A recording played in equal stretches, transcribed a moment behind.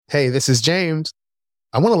Hey, this is James.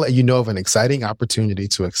 I want to let you know of an exciting opportunity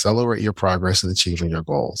to accelerate your progress in achieving your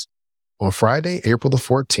goals. On Friday, April the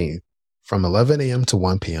 14th, from 11 a.m. to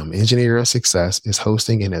 1 p.m., Engineer Your Success is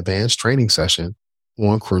hosting an advanced training session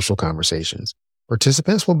on crucial conversations.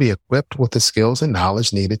 Participants will be equipped with the skills and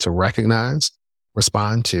knowledge needed to recognize,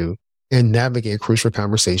 respond to, and navigate crucial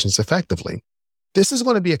conversations effectively. This is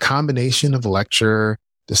going to be a combination of lecture,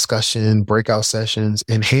 discussion, breakout sessions,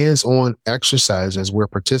 and hands-on exercises where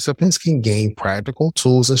participants can gain practical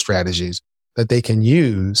tools and strategies that they can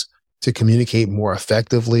use to communicate more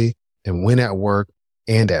effectively and win at work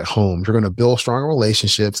and at home. You're going to build stronger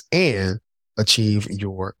relationships and achieve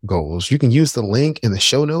your goals. You can use the link in the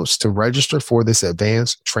show notes to register for this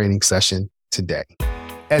advanced training session today.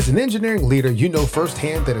 As an engineering leader, you know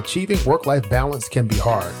firsthand that achieving work-life balance can be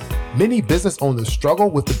hard. Many business owners struggle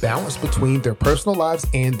with the balance between their personal lives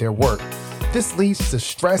and their work. This leads to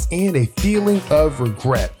stress and a feeling of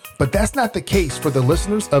regret. But that's not the case for the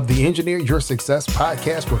listeners of the Engineer Your Success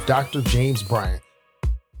podcast with Dr. James Bryant.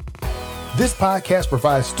 This podcast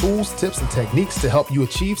provides tools, tips, and techniques to help you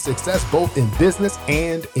achieve success both in business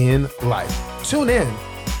and in life. Tune in.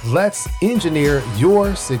 Let's engineer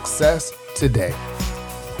your success today.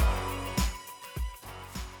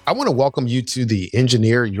 I want to welcome you to the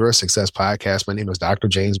Engineer Your Success podcast. My name is Dr.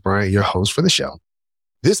 James Bryant, your host for the show.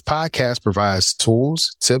 This podcast provides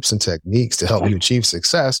tools, tips, and techniques to help you achieve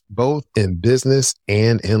success both in business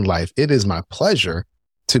and in life. It is my pleasure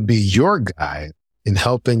to be your guide in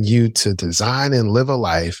helping you to design and live a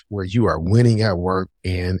life where you are winning at work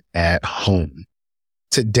and at home.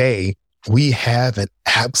 Today, we have an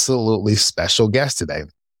absolutely special guest today.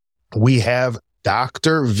 We have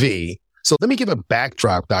Dr. V. So let me give a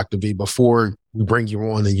backdrop, Dr. V, before we bring you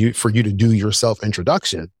on and for you to do your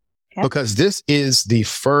self-introduction, because this is the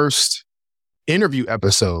first interview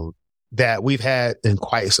episode that we've had in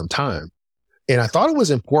quite some time. And I thought it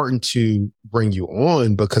was important to bring you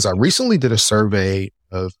on because I recently did a survey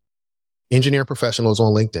of engineering professionals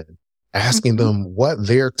on LinkedIn, asking them what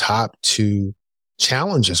their top 2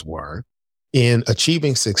 challenges were in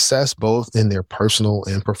achieving success both in their personal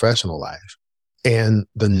and professional life. And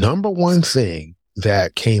the number one thing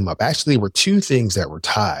that came up, actually were 2 things that were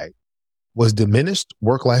tied, was diminished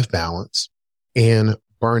work-life balance and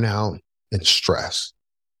burnout and stress.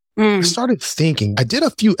 I started thinking, I did an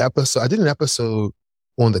episode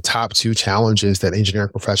on the top 2 challenges that engineering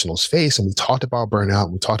professionals face. And we talked about burnout,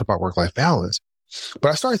 and we talked about work-life balance. But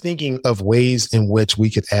I started thinking of ways in which we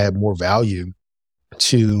could add more value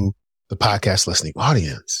to the podcast listening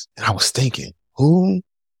audience. And I was thinking, who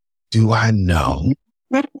do I know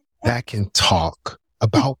that can talk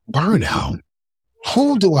about burnout?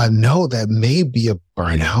 Who do I know that may be a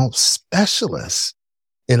burnout specialist?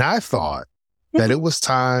 And I thought that it was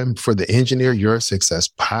time for the Engineer Your Success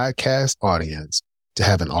podcast audience to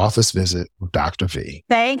have an office visit with Dr. V.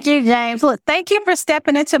 Thank you, James. Look, thank you for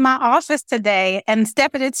stepping into my office today and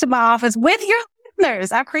stepping into my office with your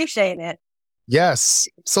listeners. I appreciate it. Yes.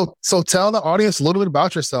 So tell the audience a little bit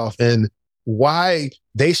about yourself and why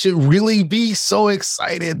they should really be so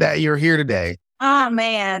excited that you're here today. Oh,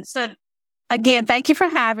 man. So again, thank you for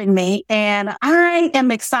having me. And I am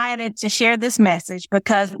excited to share this message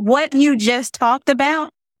because what you just talked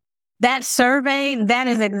about, that survey, that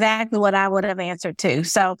is exactly what I would have answered to.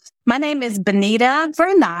 So my name is Benita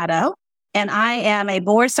Varnado, and I am a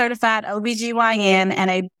board certified OBGYN and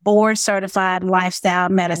a board certified lifestyle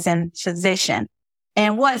medicine physician.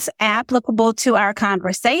 And what's applicable to our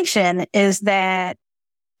conversation is that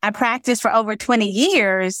I practiced for over 20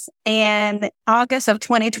 years, and August of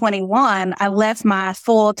 2021, I left my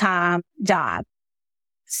full-time job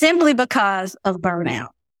simply because of burnout.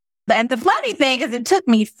 And the funny thing is it took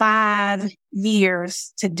me 5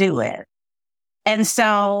 years to do it. And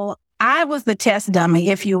so I was the test dummy,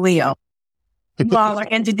 if you will. You all are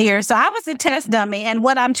engineers. So I was the test dummy. And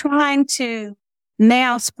what I'm trying to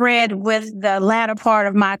now spread with the latter part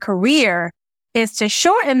of my career is to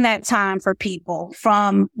shorten that time for people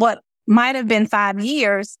from what might have been 5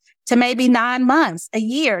 years to maybe 9 months, a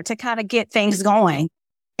year, to kind of get things going.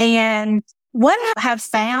 And what I have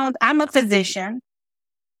found, I'm a physician,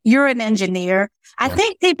 you're an engineer. I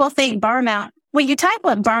think people think burnout. When you type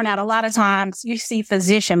up burnout, a lot of times you see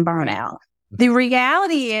physician burnout. The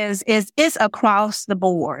reality is it's across the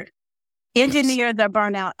board. Engineers are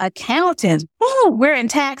burnout. Accountants, we're in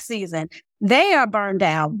tax season. They are burned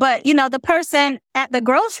out. But, the person at the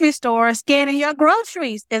grocery store scanning your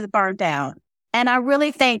groceries is burned out. And I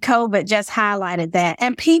really think COVID just highlighted that.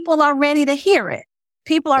 And people are ready to hear it.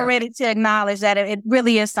 People are ready to acknowledge that it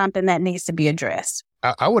really is something that needs to be addressed.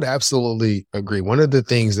 I would absolutely agree. One of the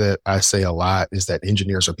things that I say a lot is that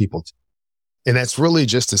engineers are people. And that's really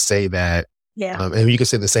just to say that, Yeah. and you can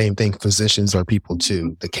say the same thing, physicians are people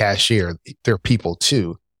too. The cashier, they're people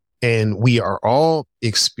too. And we are all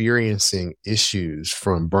experiencing issues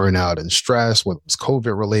from burnout and stress, whether it's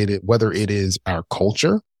COVID related, whether it is our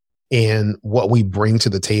culture and what we bring to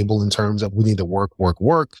the table in terms of we need to work, work,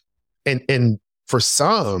 work. And for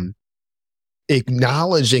some,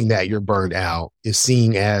 acknowledging that you're burned out is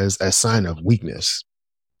seen as a sign of weakness.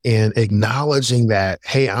 And acknowledging that,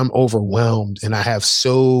 hey, I'm overwhelmed and I have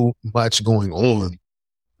so much going on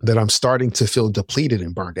that I'm starting to feel depleted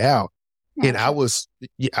and burned out. And I was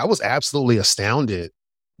absolutely astounded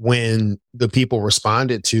when the people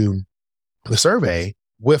responded to the survey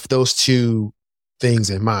with those two things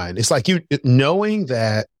in mind. It's like you knowing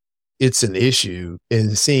that it's an issue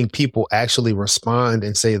and seeing people actually respond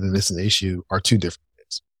and say that it's an issue are two different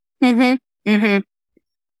things.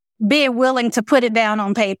 Being willing to put it down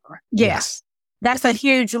on paper. Yes. That's a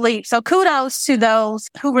huge leap. So kudos to those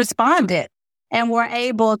who responded and were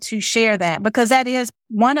able to share that, because that is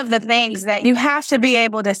one of the things that you have to be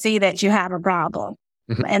able to see that you have a problem.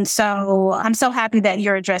 And so I'm so happy that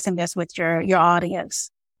you're addressing this with your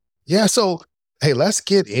audience. Yeah. So, hey, let's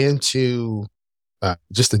get into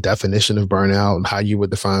just the definition of burnout and how you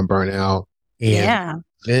would define burnout. And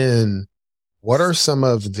then what are some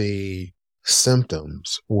of the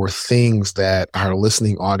symptoms or things that our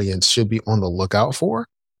listening audience should be on the lookout for,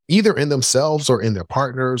 either in themselves or in their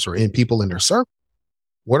partners or in people in their circle?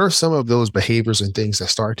 What are some of those behaviors and things that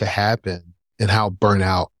start to happen and how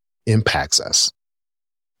burnout impacts us?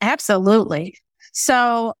 Absolutely.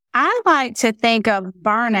 So I like to think of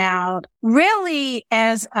burnout really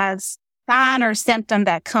as a sign or symptom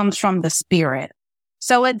that comes from the spirit.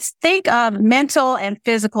 So think of mental and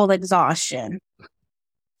physical exhaustion.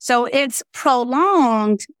 So it's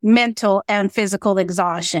prolonged mental and physical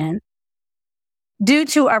exhaustion due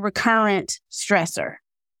to a recurrent stressor.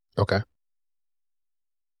 Okay.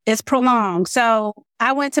 It's prolonged. So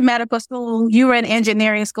I went to medical school. You were in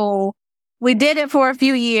engineering school. We did it for a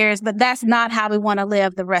few years, but that's not how we want to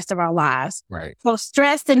live the rest of our lives. Right. So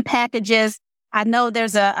stress in packages. I know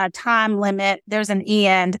there's a time limit. There's an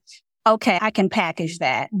end. Okay, I can package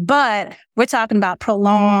that. But we're talking about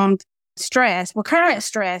prolonged stress, recurrent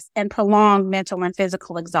stress, and prolonged mental and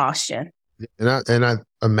physical exhaustion. And I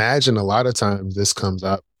imagine a lot of times this comes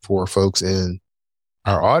up for folks in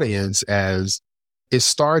our audience as it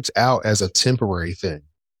starts out as a temporary thing.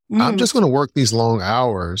 I'm just going to work these long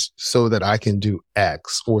hours so that I can do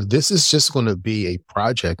X, or this is just going to be a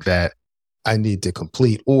project that I need to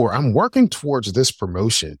complete, or I'm working towards this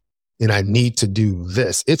promotion and I need to do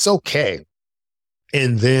this. It's okay.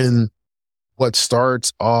 And then what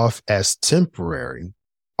starts off as temporary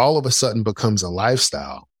all of a sudden becomes a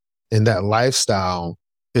lifestyle. And that lifestyle,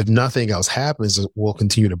 if nothing else happens, will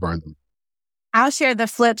continue to burn them. I'll share the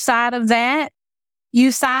flip side of that.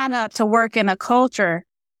 You sign up to work in a culture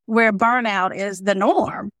where burnout is the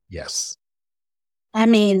norm. Yes. I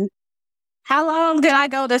mean, how long did I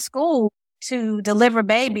go to school to deliver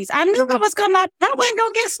babies? I knew I wasn't going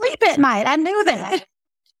to get sleep at night. I knew that.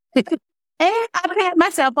 And I pat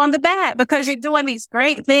myself on the back because you're doing these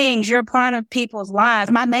great things. You're a part of people's lives.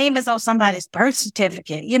 My name is on somebody's birth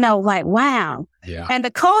certificate, like, wow. Yeah. And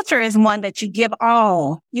the culture is one that you give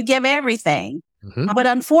all, you give everything. But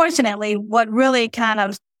unfortunately, what really kind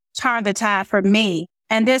of turned the tide for me,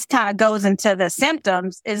 and this kind of goes into the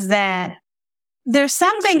symptoms, is that there's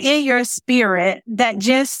something in your spirit that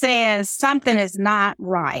just says something is not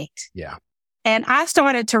right. Yeah. And I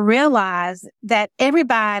started to realize that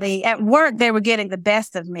everybody at work, they were getting the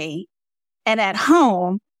best of me. And at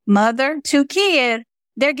home, mother, 2 kids,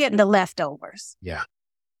 they're getting the leftovers. Yeah.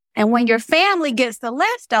 And when your family gets the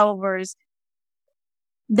leftovers,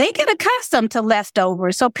 they get accustomed to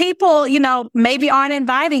leftovers. So people, maybe aren't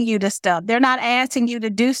inviting you to stuff. They're not asking you to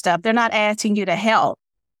do stuff. They're not asking you to help.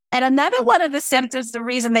 And another one of the symptoms, the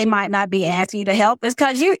reason they might not be asking you to help is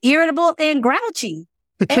because you're irritable and grouchy.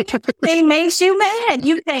 Everything makes you mad.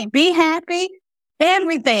 You can't be happy.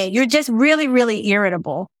 Everything. You're just really, really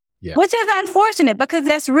irritable, which is unfortunate because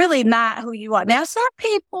that's really not who you are. Now, some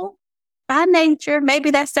people, by nature,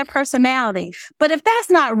 maybe that's their personality. But if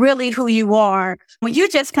that's not really who you are, when you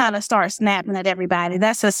just kind of start snapping at everybody,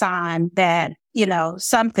 that's a sign that,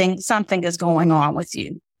 something is going on with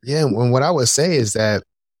you. Yeah. And what I would say is that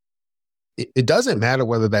it doesn't matter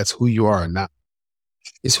whether that's who you are or not.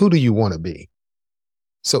 It's who do you want to be?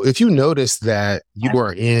 So if you notice that you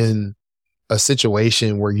are in a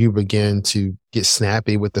situation where you begin to get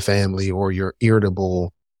snappy with the family or you're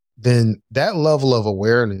irritable, then that level of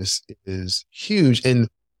awareness is huge. And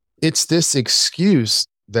it's this excuse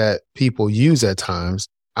that people use at times.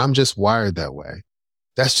 I'm just wired that way.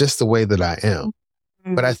 That's just the way that I am.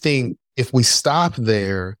 Mm-hmm. But I think if we stop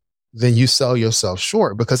there, then you sell yourself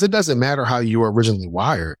short, because it doesn't matter how you were originally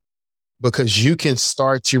wired, because you can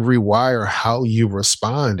start to rewire how you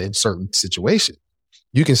respond in certain situations.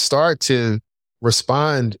 You can start to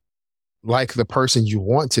respond like the person you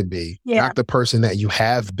want to be, not the person that you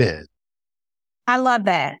have been. I love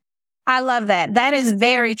that. That is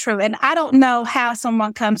very true. And I don't know how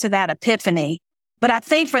someone comes to that epiphany, but I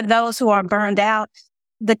think for those who are burned out,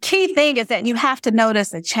 the key thing is that you have to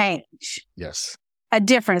notice a change. Yes. A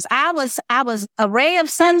difference. I was a ray of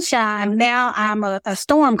sunshine. Now I'm a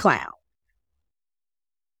storm cloud.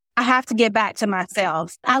 I have to get back to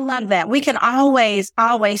myself. I love that. We can always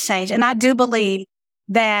change. And I do believe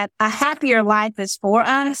that a happier life is for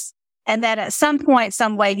us, and that at some point,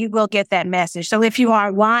 some way, you will get that message. So if you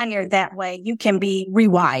are wired that way, you can be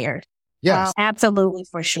rewired. Yes. Absolutely,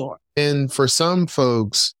 for sure. And for some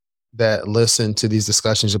folks that listen to these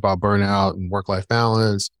discussions about burnout and work-life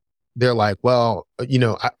balance, they're like, well,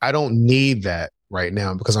 I don't need that right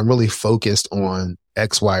now because I'm really focused on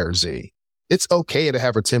X, Y, or Z. It's okay to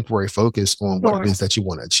have a temporary focus on what it is that you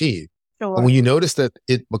want to achieve. Sure. But when you notice that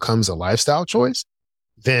it becomes a lifestyle choice,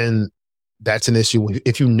 then that's an issue.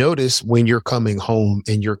 If you notice when you're coming home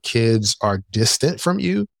and your kids are distant from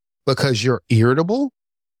you because you're irritable,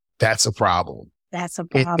 that's a problem. That's a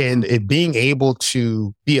problem. And it being able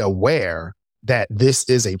to be aware that this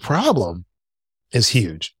is a problem is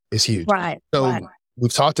huge. It's huge. Right. So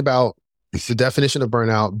we've talked about the definition of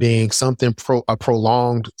burnout being something, a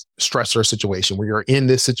prolonged stressor situation where you're in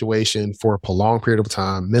this situation for a prolonged period of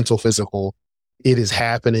time, mental, physical. It is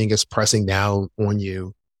happening. It's pressing down on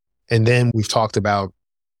you. And then we've talked about,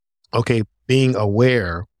 being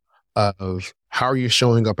aware of how you're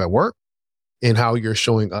showing up at work and how you're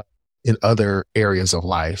showing up in other areas of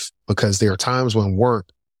life, because there are times when work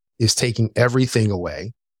is taking everything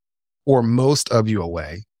away or most of you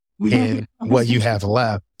away. And what you have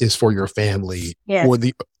left is for your family or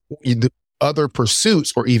the other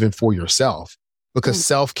pursuits, or even for yourself, because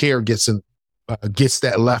self-care gets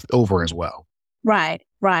that left over as well. Right.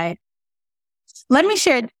 Let me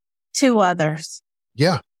share two others.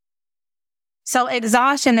 Yeah. So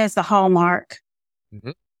exhaustion is the hallmark.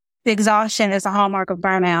 Mm-hmm. Exhaustion is the hallmark of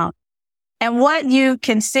burnout. And what you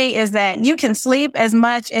can see is that you can sleep as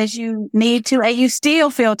much as you need to, and you still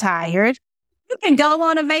feel tired. You can go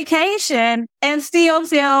on a vacation and still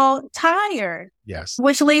feel tired. Yes.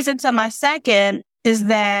 Which leads into my second, is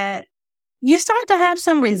that you start to have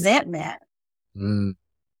some resentment.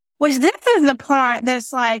 Which this is the part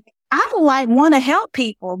that's like, I want to help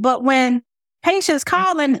people, but when patients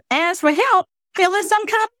call and ask for help, feeling some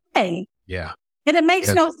kind of way. Yeah. And it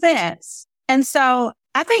makes no sense. And so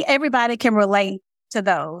I think everybody can relate to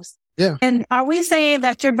those. Yeah. And are we saying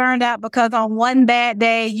that you're burned out because on one bad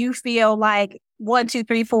day you feel like 1, 2,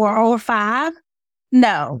 3, 4, or 5?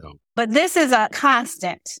 No. But this is a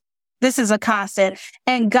constant.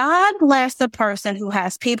 And God bless the person who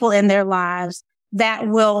has people in their lives that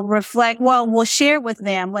will will share with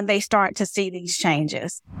them when they start to see these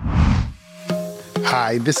changes.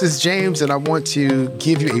 Hi, this is James, and I want to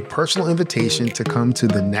give you a personal invitation to come to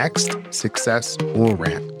the next Success on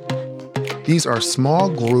Ramp. These are small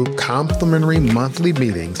group complimentary monthly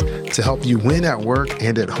meetings to help you win at work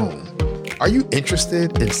and at home. Are you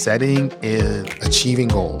interested in setting and achieving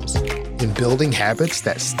goals, in building habits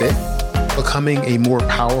that stick, becoming a more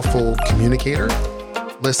powerful communicator?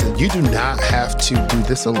 Listen, you do not have to do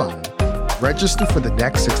this alone. Register for the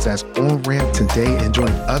next Success on Ramp today and join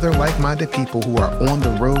other like-minded people who are on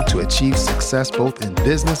the road to achieve success both in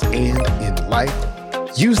business and in life.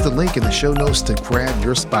 Use the link in the show notes to grab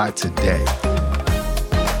your spot today.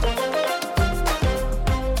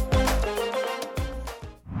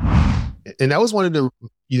 And that was one of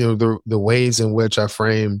the ways in which I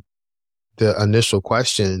framed the initial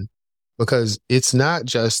question, because it's not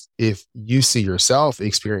just if you see yourself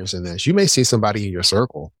experiencing this. You may see somebody in your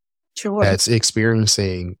circle that's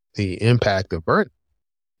experiencing the impact of burnout,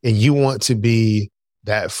 and you want to be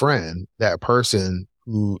that friend, that person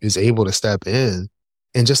who is able to step in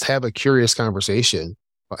and just have a curious conversation.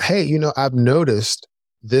 Hey, I've noticed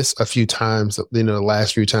this a few times, the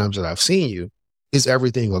last few times that I've seen you. Is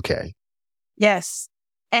everything okay? Yes.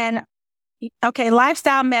 And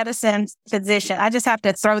lifestyle medicine physician, I just have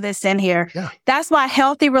to throw this in here. Yeah. That's why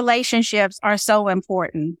healthy relationships are so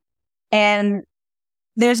important. And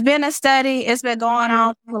there's been a study, it's been going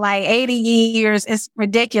on for like 80 years. It's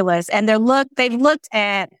ridiculous. And they've looked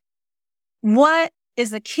at what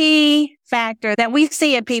is a key factor that we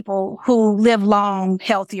see in people who live long,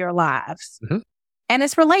 healthier lives. Mm-hmm. And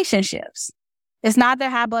it's relationships. It's not their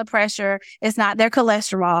high blood pressure. It's not their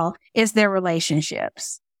cholesterol. It's their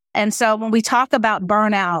relationships. And so when we talk about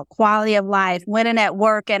burnout, quality of life, winning at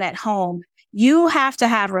work and at home, you have to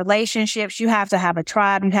have relationships. You have to have a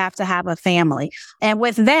tribe. You have to have a family. And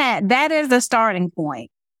with that, that is the starting point.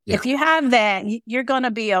 Yeah. If you have that, you're going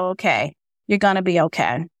to be okay. You're going to be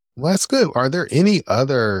okay. Well, that's good. Are there any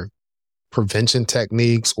other prevention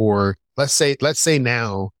techniques, or let's say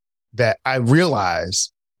now that I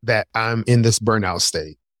realize that I'm in this burnout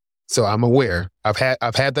state. So I'm aware. I've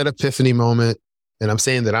had that epiphany moment, and I'm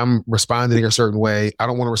saying that I'm responding a certain way. I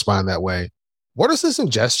don't want to respond that way. What are some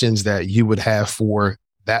suggestions that you would have for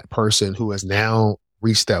that person who has now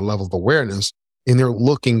reached that level of awareness and they're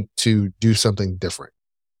looking to do something different?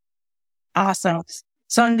 Awesome.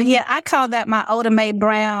 So yeah, I call that my Oda Mae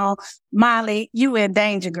Brown, Molly, you in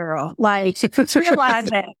danger, girl. Like, realize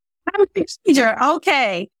that I'm in danger.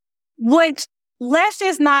 Okay. Let's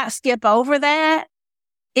just not skip over that.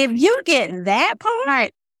 If you get that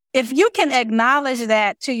part, if you can acknowledge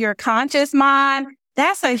that to your conscious mind,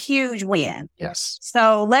 that's a huge win. Yes.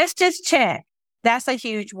 So let's just check. That's a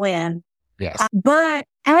huge win. Yes. But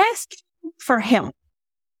ask for help.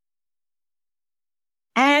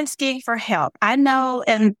 Asking for help. I know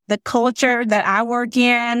in the culture that I work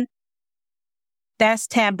in, that's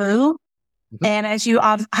taboo. Mm-hmm. And as you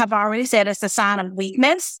have already said, it's a sign of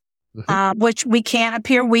weakness, which we can't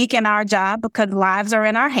appear weak in our job because lives are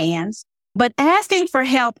in our hands. But asking for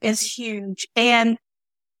help is huge. And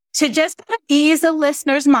to just ease the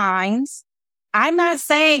listeners' minds, I'm not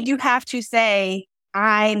saying you have to say,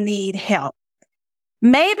 I need help.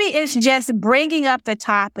 Maybe it's just bringing up the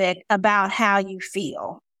topic about how you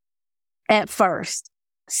feel at first.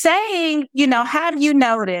 Saying, how do you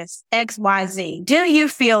notice X, Y, Z? Do you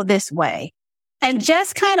feel this way? And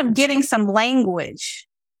just kind of getting some language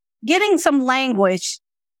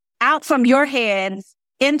out from your head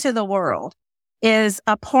into the world is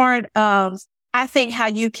a part of, I think, how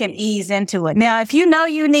you can ease into it. Now, if you know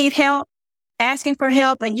you need help, asking for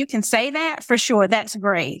help, and you can say that for sure, that's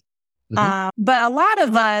great. Mm-hmm. But a lot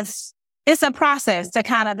of us, it's a process to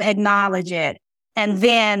kind of acknowledge it and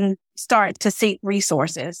then start to seek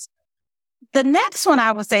resources. The next one,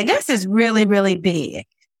 I would say, this is really, really big.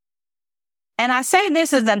 And I say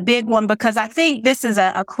this is a big one because I think this is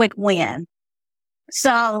a quick win.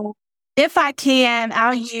 So if I can,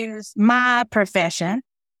 I'll use my profession.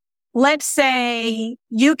 Let's say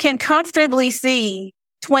you can comfortably see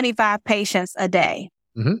 25 patients a day.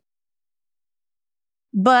 Mm-hmm.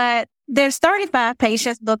 But there's 35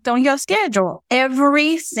 patients booked on your schedule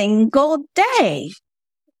every single day.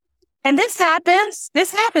 And this happens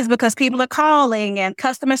because people are calling and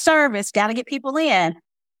customer service, got to get people in.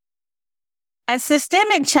 A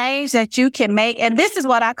systemic change that you can make, and this is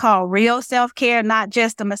what I call real self-care, not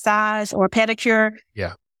just a massage or pedicure.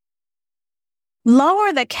 Yeah.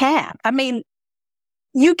 Lower the cap. I mean,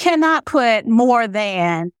 you cannot put more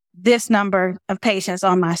than this number of patients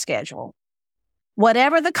on my schedule.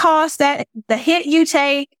 Whatever the cost, that the hit you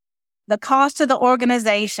take, the cost to the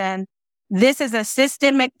organization, this is a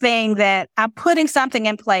systemic thing that I'm putting something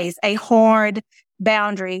in place, a hard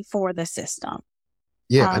boundary for the system.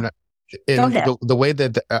 Yeah. And the way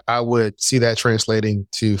that I would see that translating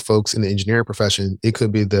to folks in the engineering profession, it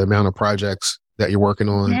could be the amount of projects that you're working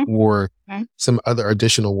on, mm-hmm. or mm-hmm. some other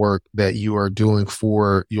additional work that you are doing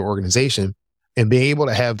for your organization, and being able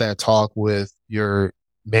to have that talk with your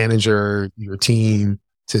manager, your team,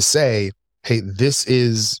 to say, hey, this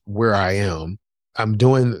is where I am. I'm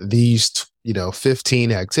doing these,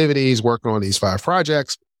 15 activities, working on these 5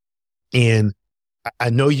 projects. And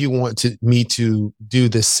I know you want me to do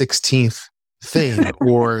the 16th thing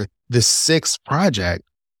or the 6th project,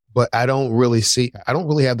 but I don't really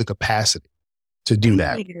have the capacity to do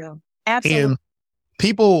that. Absolutely. And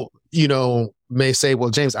people, may say,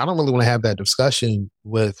 well, James, I don't really want to have that discussion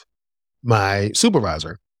with my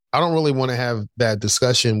supervisor. I don't really want to have that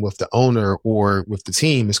discussion with the owner or with the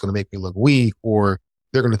team. It's going to make me look weak, or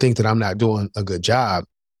they're going to think that I'm not doing a good job.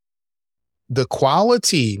 The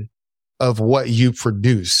quality of what you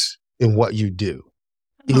produce and what you do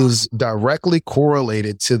is directly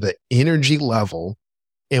correlated to the energy level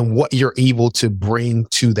and what you're able to bring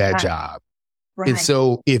to that job. Right. And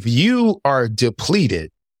so if you are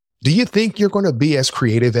depleted, do you think you're going to be as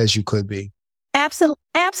creative as you could be?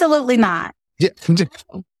 Absolutely not. Yeah.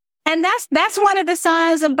 And that's one of the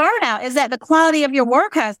signs of burnout, is that the quality of your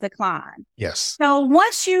work has declined. Yes. So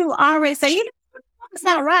once you already say, it's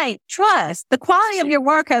not right, trust, the quality of your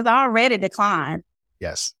work has already declined.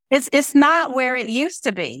 Yes. It's not where it used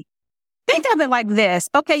to be. Think of it like this.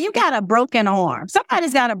 Okay, you got a broken arm.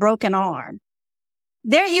 Somebody's got a broken arm.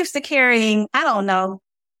 They're used to carrying, I don't know,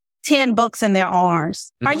 10 books in their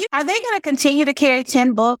arms. Are they going to continue to carry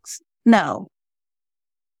 10 books? No.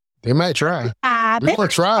 They might try. They might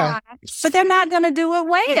try. But they're not going to do it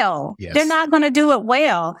well. Yes. They're not going to do it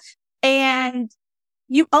well. And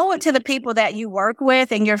you owe it to the people that you work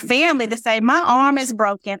with and your family to say, my arm is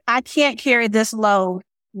broken. I can't carry this load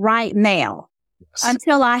right now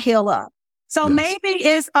until I heal up. So maybe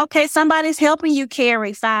it's okay. Somebody's helping you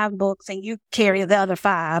carry 5 books and you carry the other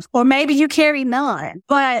 5, or maybe you carry none.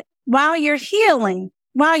 But while you're healing,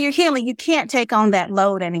 you can't take on that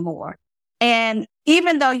load anymore. And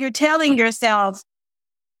even though you're telling yourself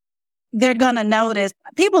they're going to notice,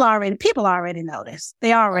 people already notice.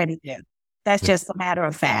 They already do. That's just a matter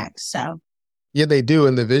of fact. So. Yeah, they do.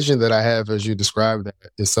 And the vision that I have, as you described, that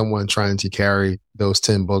is someone trying to carry those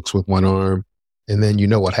 10 books with one arm. And then you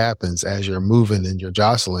know what happens as you're moving and you're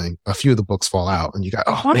jostling, a few of the books fall out and you got,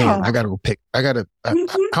 man, I got to go pick,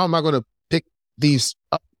 how am I going to pick these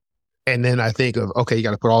up? And then I think of, okay, you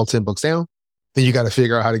got to put all 10 books down. Then you got to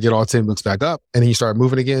figure out how to get all 10 books back up. And then you start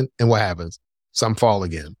moving again. And what happens? Some fall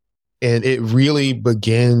again. And it really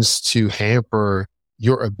begins to hamper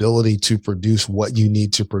your ability to produce what you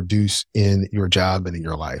need to produce in your job and in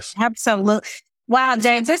your life. Absolutely. Wow,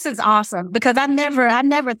 James, this is awesome because I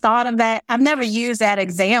never thought of that. I've never used that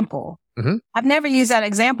example. I've never used that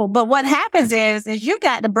example. But what happens is you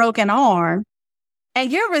got the broken arm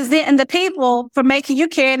and you're resenting the people for making you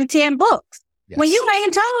carry the 10 books. Yes. When you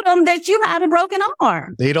ain't told them that you have a broken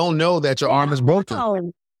arm. They don't know that your arm is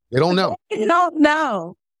broken. They don't know. They don't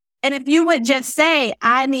know. And if you would just say,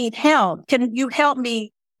 I need help, can you help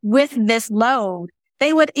me with this load?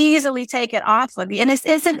 They would easily take it off of you. And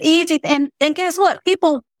it's an easy, and guess what?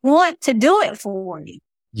 People want to do it for you.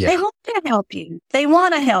 Yeah. They want to help you. They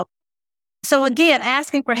want to help. So again,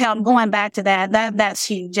 asking for help, going back to that's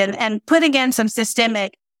huge. And putting in some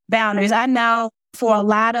systemic boundaries. I know for a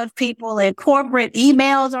lot of people in corporate,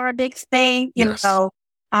 emails are a big thing. You know,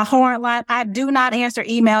 a horn line. I do not answer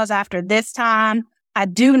emails after this time. I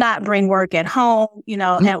do not bring work at home. You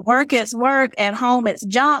know, at work it's work, at home it's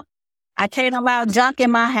junk. I can't allow junk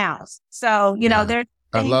in my house. So, you know, there's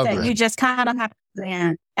things that you just kind of have to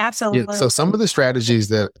plan. Absolutely. Yeah, so some of the strategies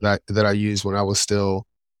that I used when I was still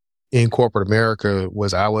in corporate America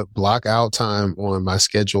was I would block out time on my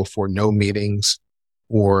schedule for no meetings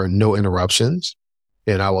or no interruptions.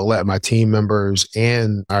 And I will let my team members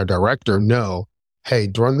and our director know, hey,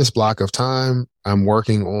 during this block of time, I'm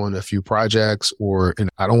working on a few projects and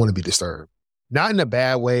I don't want to be disturbed. Not in a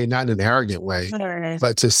bad way, not in an arrogant way,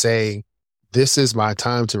 but to say, this is my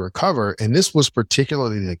time to recover. And this was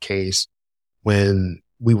particularly the case when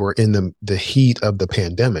we were in the heat of the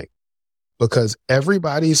pandemic, because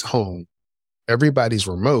everybody's home, everybody's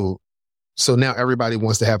remote. So now everybody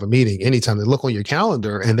wants to have a meeting anytime they look on your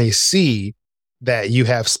calendar and they see that you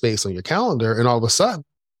have space on your calendar. And all of a sudden,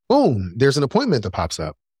 boom, there's an appointment that pops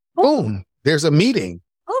up. Boom, there's a meeting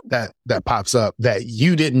that pops up that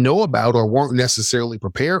you didn't know about or weren't necessarily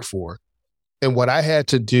prepared for. And what I had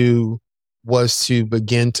to do was to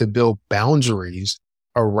begin to build boundaries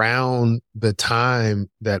around the time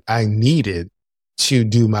that I needed to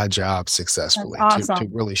do my job successfully, to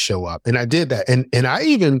really show up. And I did that. And I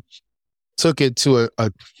even took it to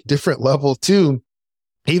a different level too.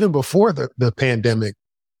 Even before the pandemic,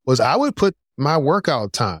 was I would put my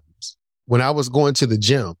workout times when I was going to the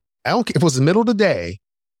gym. I don't care if it was the middle of the day,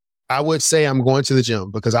 I would say I'm going to the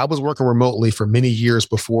gym because I was working remotely for many years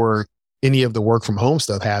before any of the work from home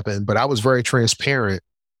stuff happened. But I was very transparent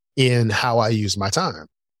in how I used my time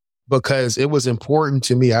because it was important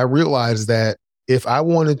to me. I realized that if I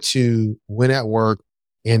wanted to win at work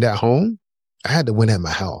and at home, I had to win at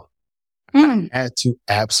my health. I had to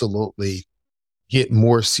absolutely get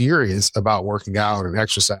more serious about working out and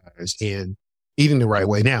exercise and eating the right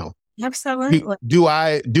way. Now, absolutely. Do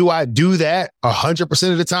I do that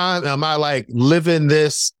 100% of the time? Am I like living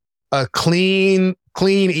this clean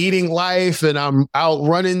eating life and I'm out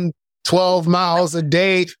running 12 miles a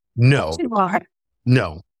day? No. You are.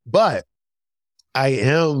 No. But I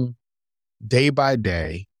am day by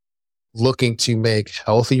day looking to make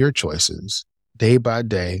healthier choices, day by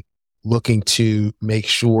day looking to make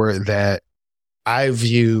sure that I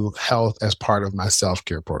view health as part of my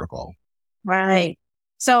self-care protocol. Right.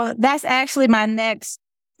 So that's actually my next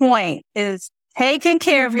point is taking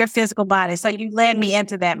care of your physical body. So you led me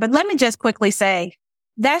into that. But let me just quickly say,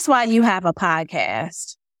 that's why you have a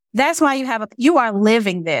podcast. That's why you are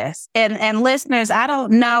living this. And listeners, I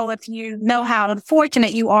don't know if you know how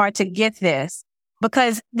fortunate you are to get this.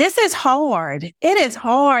 because this is hard. It is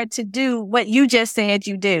hard to do what you just said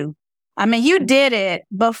you do. I mean, you did it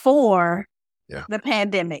before the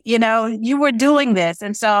pandemic. You know, you were doing this.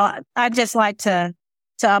 And so I just like to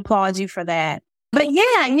applaud you for that. But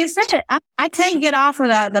yeah, you said it. I can't get off of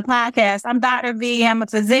the podcast. I'm Dr. V. I'm a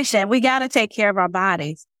physician. We got to take care of our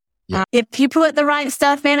bodies. Yeah. If you put the right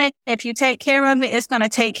stuff in it, if you take care of it, it's going to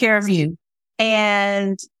take care of you.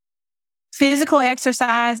 And physical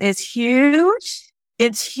exercise is huge.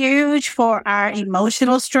 It's huge for our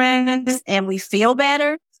emotional strength and we feel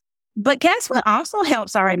better. But guess what also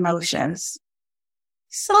helps our emotions?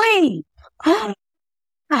 Sleep.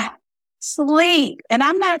 Sleep. And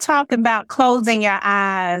I'm not talking about closing your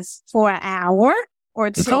eyes for an hour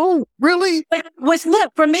or two. Oh, really? Which,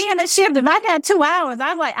 look, for me in a shift, if I got 2 hours,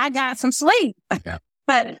 I'm like, I got some sleep. Yeah.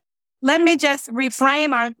 But let me just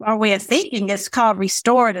reframe our way of thinking. It's called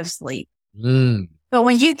restorative sleep. So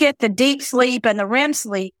when you get the deep sleep and the REM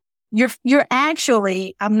sleep, you're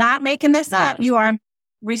actually, I'm not making this up, you are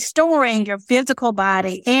restoring your physical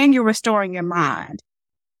body and you're restoring your mind.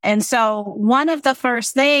 And so one of the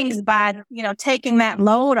first things by, taking that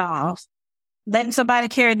load off, letting somebody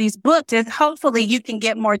carry these books is hopefully you can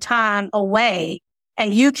get more time away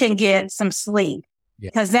and you can get some sleep.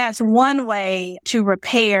 Because that's one way to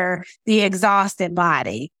repair the exhausted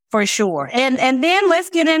body for sure. And then let's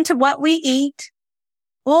get into what we eat.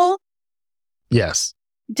 Well, yes.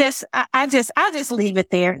 I'll just leave it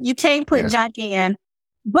there. You can't put junk in.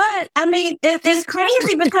 But I mean, it's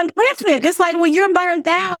crazy because listen, it's like when you're burned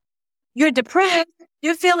out, you're depressed,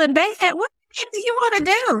 you're feeling bad. What do you want to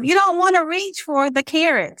do? You don't want to reach for the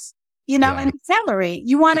carrots, and the celery.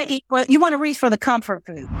 You want to eat, you want to reach for the comfort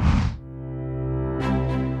food.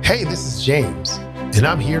 Hey, this is James, and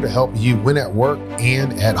I'm here to help you win at work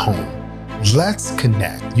and at home. Let's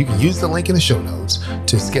connect. You can use the link in the show notes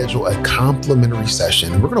to schedule a complimentary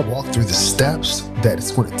session. And we're going to walk through the steps that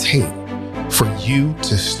it's going to take for you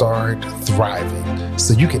to start thriving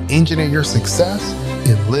so you can engineer your success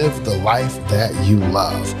and live the life that you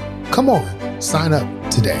love. Come on, sign up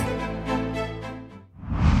today.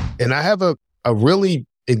 And I have a really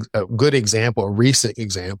good example, a recent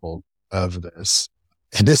example of this.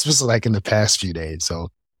 And this was like in the past few days. So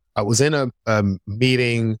I was in a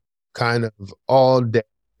meeting kind of all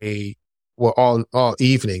day, all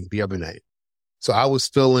evening the other night. So I was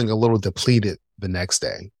feeling a little depleted the next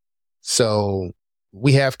day. So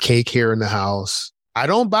we have cake here in the house. I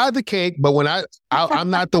don't buy the cake, but when I'm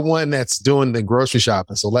not the one that's doing the grocery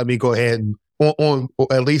shopping. So let me go ahead and on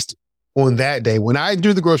at least on that day, when I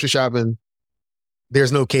do the grocery shopping,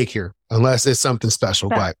 there's no cake here unless it's something special,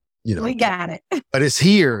 but we got it. But it's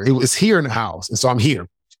here. It was here in the house. And so I'm here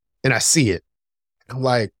and I see it. I'm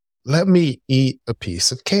like, let me eat a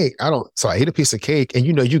piece of cake. So I ate a piece of cake and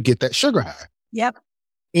you get that sugar high. Yep.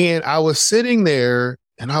 And I was sitting there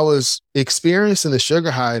and I was experiencing the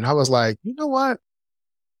sugar high and I was like, you know what?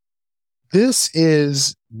 This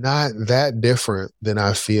is not that different than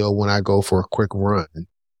I feel when I go for a quick run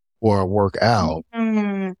or a workout.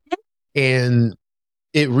 Mm-hmm. And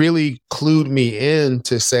it really clued me in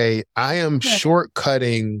to say, I am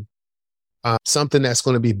shortcutting something that's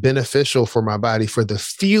going to be beneficial for my body for the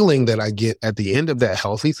feeling that I get at the end of that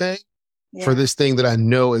healthy thing for this thing that I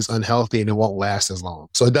know is unhealthy and it won't last as long.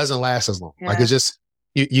 So it doesn't last as long. Like it's just,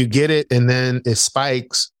 you get it and then it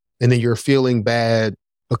spikes and then you're feeling bad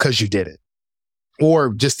because you did it.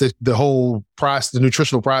 Or just the whole process, the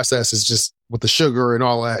nutritional process is just with the sugar and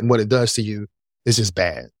all that and what it does to you is just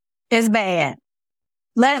bad. It's bad.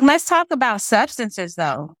 Let's talk about substances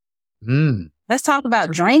though. Let's talk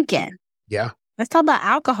about drinking. Yeah. Let's talk about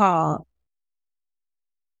alcohol.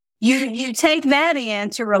 You take that in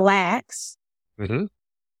to relax. Mm-hmm.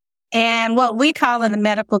 And what we call in the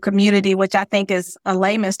medical community, which I think is a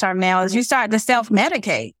layman's term now, is you start to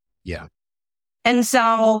self-medicate. Yeah. And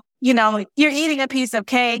so, you're eating a piece of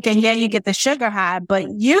cake and you get the sugar high, but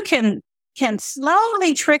you can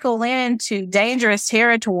slowly trickle into dangerous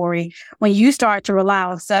territory when you start to rely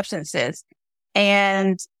on substances.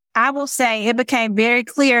 And I will say it became very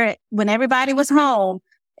clear when everybody was home,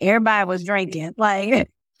 everybody was drinking. Like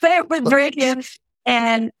they were drinking.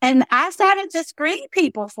 And I started to screen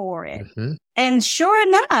people for it. Mm-hmm. And sure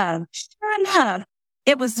enough,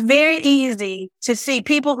 it was very easy to see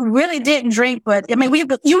people who really didn't drink, but I mean,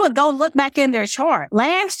 you would go look back in their chart.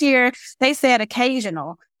 Last year, they said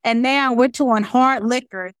occasional, and now we're doing hard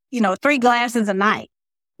liquor, 3 glasses a night.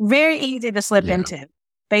 Very easy to slip into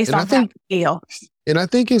based on how you feel. And I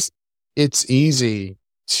think it's easy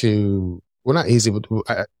to, well, not easy,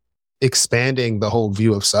 but expanding the whole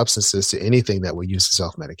view of substances to anything that we use to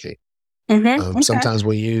self-medicate. Okay. Sometimes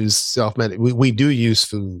we use we do use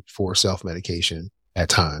food for self-medication at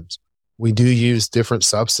times. We do use different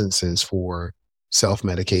substances for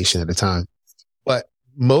self-medication at a time. But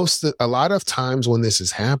a lot of times when this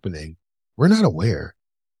is happening, we're not aware.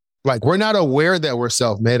 Like, we're not aware that we're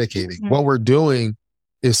self-medicating. Mm-hmm. What we're doing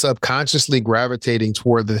is subconsciously gravitating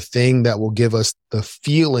toward the thing that will give us the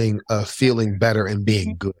feeling of feeling better and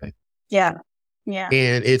being good. Yeah. Yeah.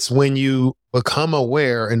 And it's when you become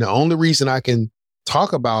aware, and the only reason I can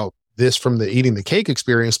talk about this from the eating the cake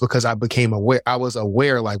experience, because I became aware. I was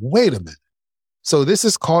aware, like, wait a minute. So this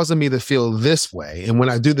is causing me to feel this way. And when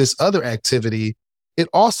I do this other activity, it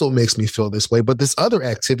also makes me feel this way. But this other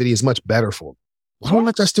activity is much better for me. Why don't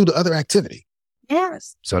I just do the other activity?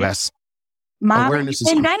 Yes. So that's awareness.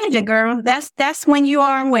 Advantage, girl. That's when you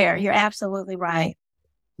are aware. You're absolutely right.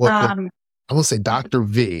 Well, I'm going to say, Dr.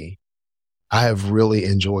 V, I have really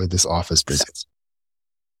enjoyed this office visit.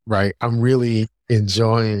 Right? I'm really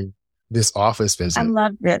enjoying this office visit. I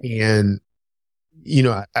love it. And,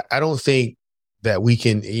 I don't think that we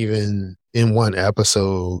can even in one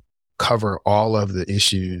episode cover all of the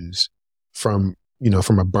issues from a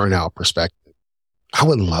burnout perspective. I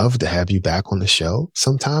would love to have you back on the show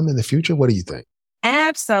sometime in the future. What do you think?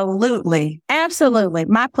 Absolutely. Absolutely.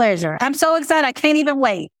 My pleasure. I'm so excited. I can't even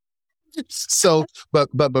wait. So, but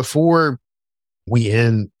before we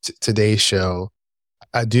end today's show,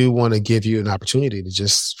 I do want to give you an opportunity to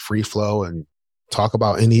just free flow and talk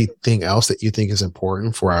about anything else that you think is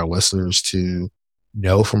important for our listeners to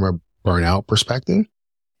know from a burnout perspective.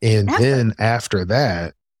 And then after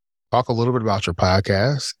that, talk a little bit about your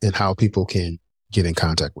podcast and how people can get in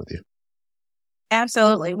contact with you.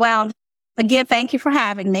 Absolutely. Well, again, thank you for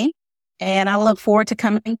having me. And I look forward to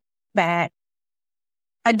coming back.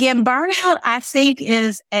 Again, burnout, I think,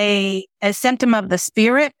 is a symptom of the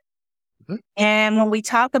spirit. Mm-hmm. And when we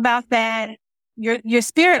talk about that, your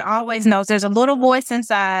spirit always knows. There's a little voice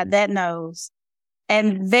inside that knows.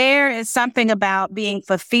 And there is something about being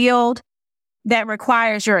fulfilled that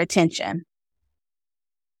requires your attention.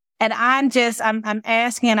 And I'm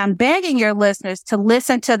asking, I'm begging your listeners to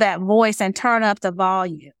listen to that voice and turn up the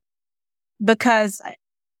volume. Because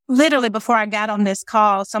literally before I got on this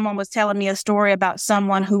call, someone was telling me a story about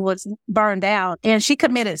someone who was burned out and she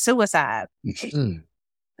committed suicide. Mm-hmm.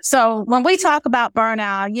 So when we talk about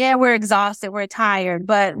burnout, yeah, we're exhausted, we're tired,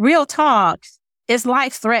 but real talk, it's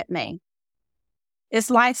life-threatening. It's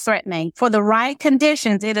life-threatening. For the right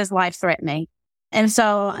conditions, it is life-threatening. And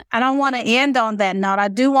so I don't want to end on that note. I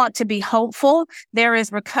do want to be hopeful. There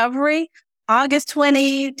is recovery. August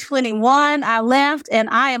 2021, I left and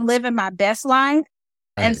I am living my best life.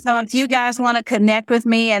 Right. And so if you guys want to connect with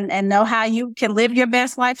me and know how you can live your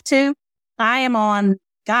best life too, I am on,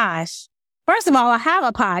 first of all, I have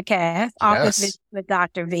a podcast, Office with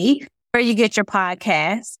Dr. V, where you get your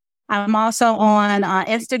podcast. I'm also on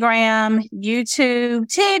Instagram, YouTube,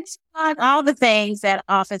 TikTok, all the things that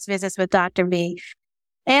Office Visits with Dr. V.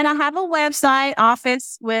 And I have a website,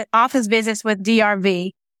 Office Visits with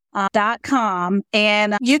DRV.com.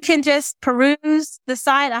 And you can just peruse the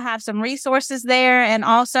site. I have some resources there. And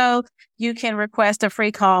also you can request a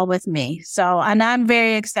free call with me. And I'm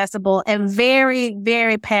very accessible and very,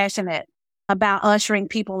 very passionate about ushering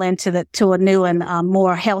people to a new and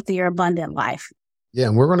more healthier, abundant life. Yeah,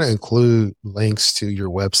 and we're going to include links to your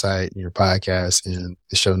website and your podcast in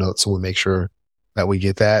the show notes. So we'll make sure that we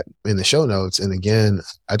get that in the show notes. And again,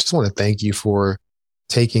 I just want to thank you for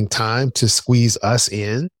taking time to squeeze us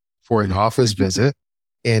in for an office visit.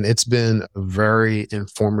 And it's been a very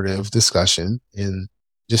informative discussion. And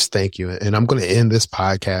just thank you. And I'm going to end this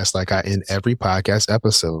podcast like I end every podcast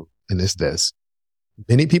episode. And it's this.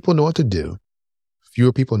 Many people know what to do.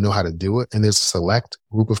 Fewer people know how to do it. And there's a select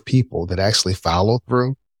group of people that actually follow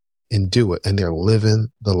through and do it. And they're living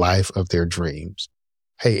the life of their dreams.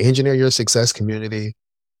 Hey, Engineer Your Success community,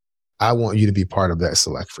 I want you to be part of that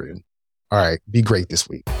select few. All right. Be great this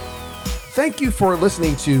week. Thank you for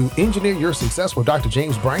listening to Engineer Your Success with Dr.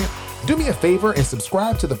 James Bryant. Do me a favor and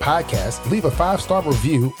subscribe to the podcast. Leave a 5-star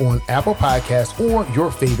review on Apple Podcasts or your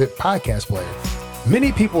favorite podcast player.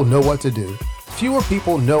 Many people know what to do. Fewer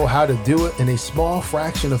people know how to do it, and a small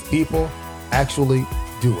fraction of people actually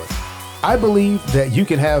do it. I believe that you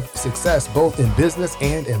can have success both in business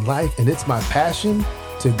and in life, and it's my passion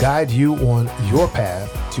to guide you on your path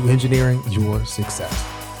to engineering your success.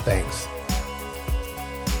 Thanks.